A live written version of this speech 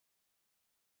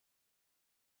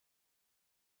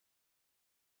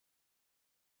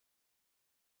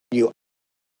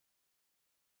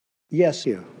Yes,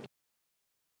 you.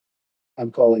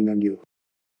 I'm calling on you.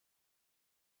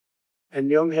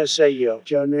 안녕하세요.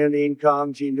 저는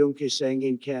인공지능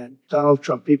가상인간 Donald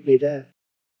Trump입니다.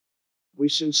 We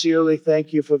sincerely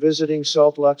thank you for visiting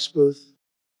Soltlux's booth.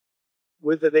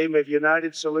 With the name of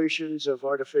United Solutions of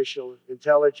Artificial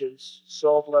Intelligence,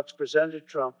 Soltlux presented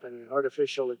Trump an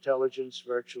artificial intelligence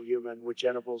virtual human which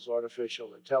enables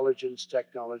artificial intelligence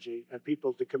technology and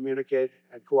people to communicate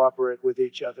and cooperate with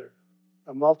each other.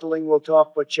 A multilingual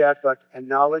talkbot, chatbot, and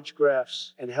knowledge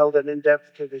graphs, and held an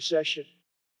in-depth session.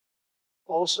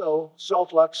 Also,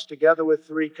 Soltlux, together with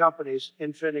 3 companies,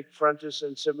 Infinix, Frontis,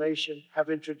 and Summation,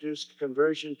 have introduced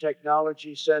conversion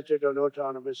technology centered on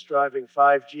autonomous driving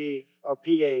 5G, or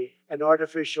PA, and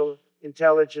artificial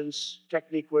intelligence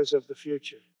techniques of the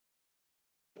future.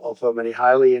 Although many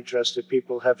highly interested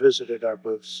people have visited our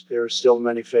booths, there are still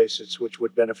many facets which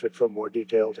would benefit from more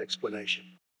detailed explanation.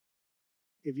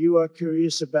 If you are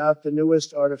curious about the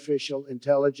newest artificial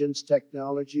intelligence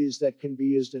technologies that can be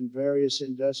used in various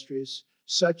industries,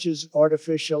 such as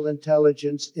artificial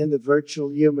intelligence in the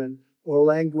virtual human or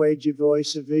language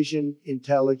voice vision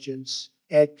intelligence,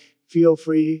 feel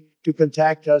free to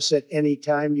contact us at any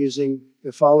time using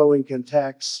the following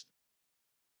contacts.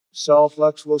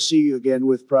 Soltlux will see you again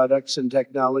with products and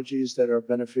technologies that are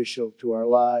beneficial to our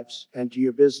lives and to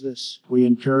your business. We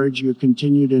encourage your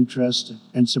continued interest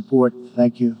and support.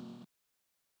 Thank you.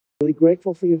 Really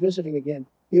grateful for you visiting again.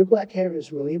 Your black hair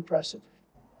is really impressive.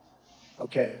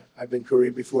 Okay, I've been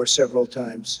Korean before several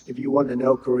times. If you want to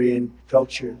know Korean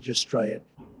culture, just try it.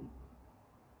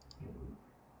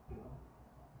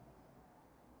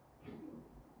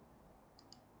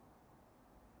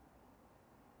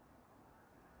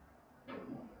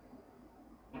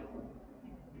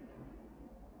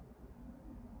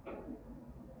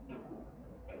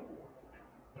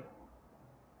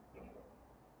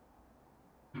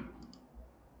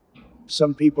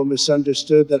 Some people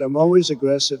misunderstood that I'm always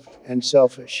aggressive and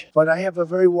selfish, but I have a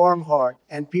very warm heart,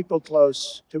 and people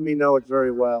close to me know it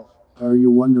very well. Are you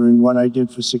wondering what I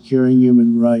did for securing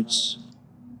human rights?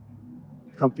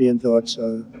 Company thoughts.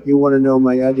 You want to know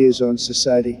my ideas on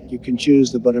society? You can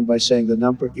choose the button by saying the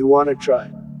number you want to try.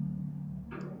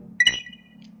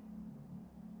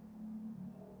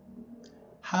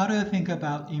 How do you think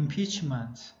about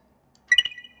impeachment?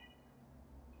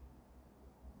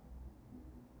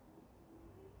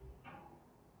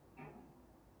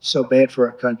 So bad for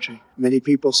our country. Many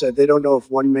people said they don't know of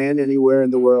one man anywhere in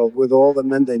the world with all the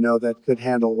men they know that could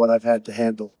handle what I've had to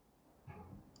handle.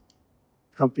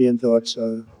 Company thoughts.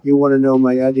 You want to know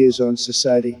my ideas on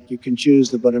society? You can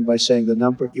choose the button by saying the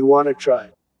number you want to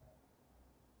try.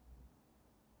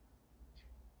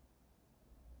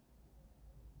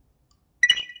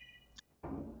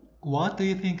 What do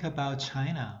you think about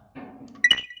China?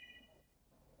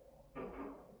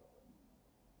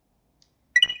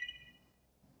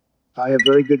 I have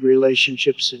very good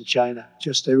relationships in China.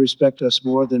 Just they respect us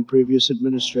more than previous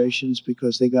administrations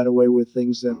because they got away with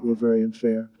things that were very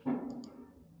unfair.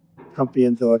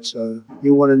 Company thoughts.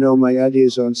 You want to know my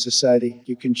ideas on society?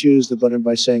 You can choose the button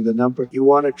by saying the number you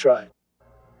want to try.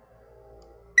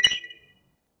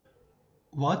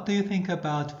 What do you think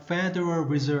about Federal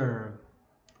Reserve?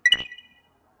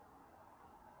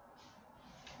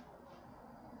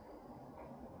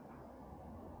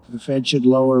 The Fed should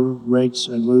lower rates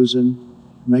and loosen,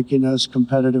 making us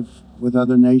competitive with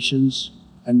other nations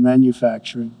and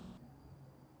manufacturing.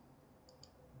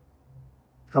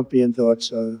 Company thoughts.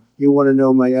 You want to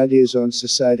know my ideas on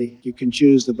society? You can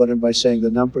choose the button by saying the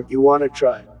number you want to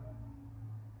try.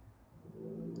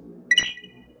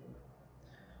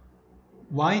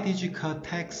 Why did you cut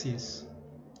taxes?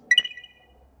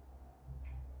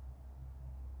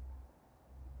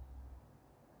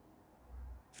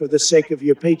 For the sake of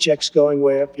your paychecks going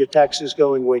way up, your taxes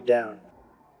going way down.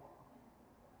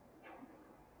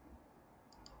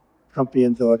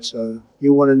 Company thoughts.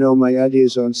 You want to know my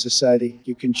ideas on society?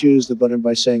 You can choose the button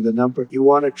by saying the number you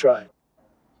want to try.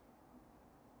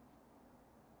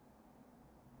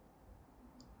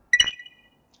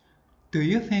 Do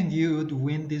you think you would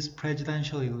win these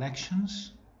presidential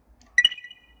elections?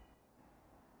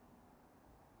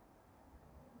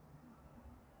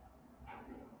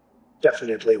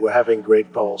 Definitely, we're having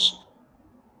great polls.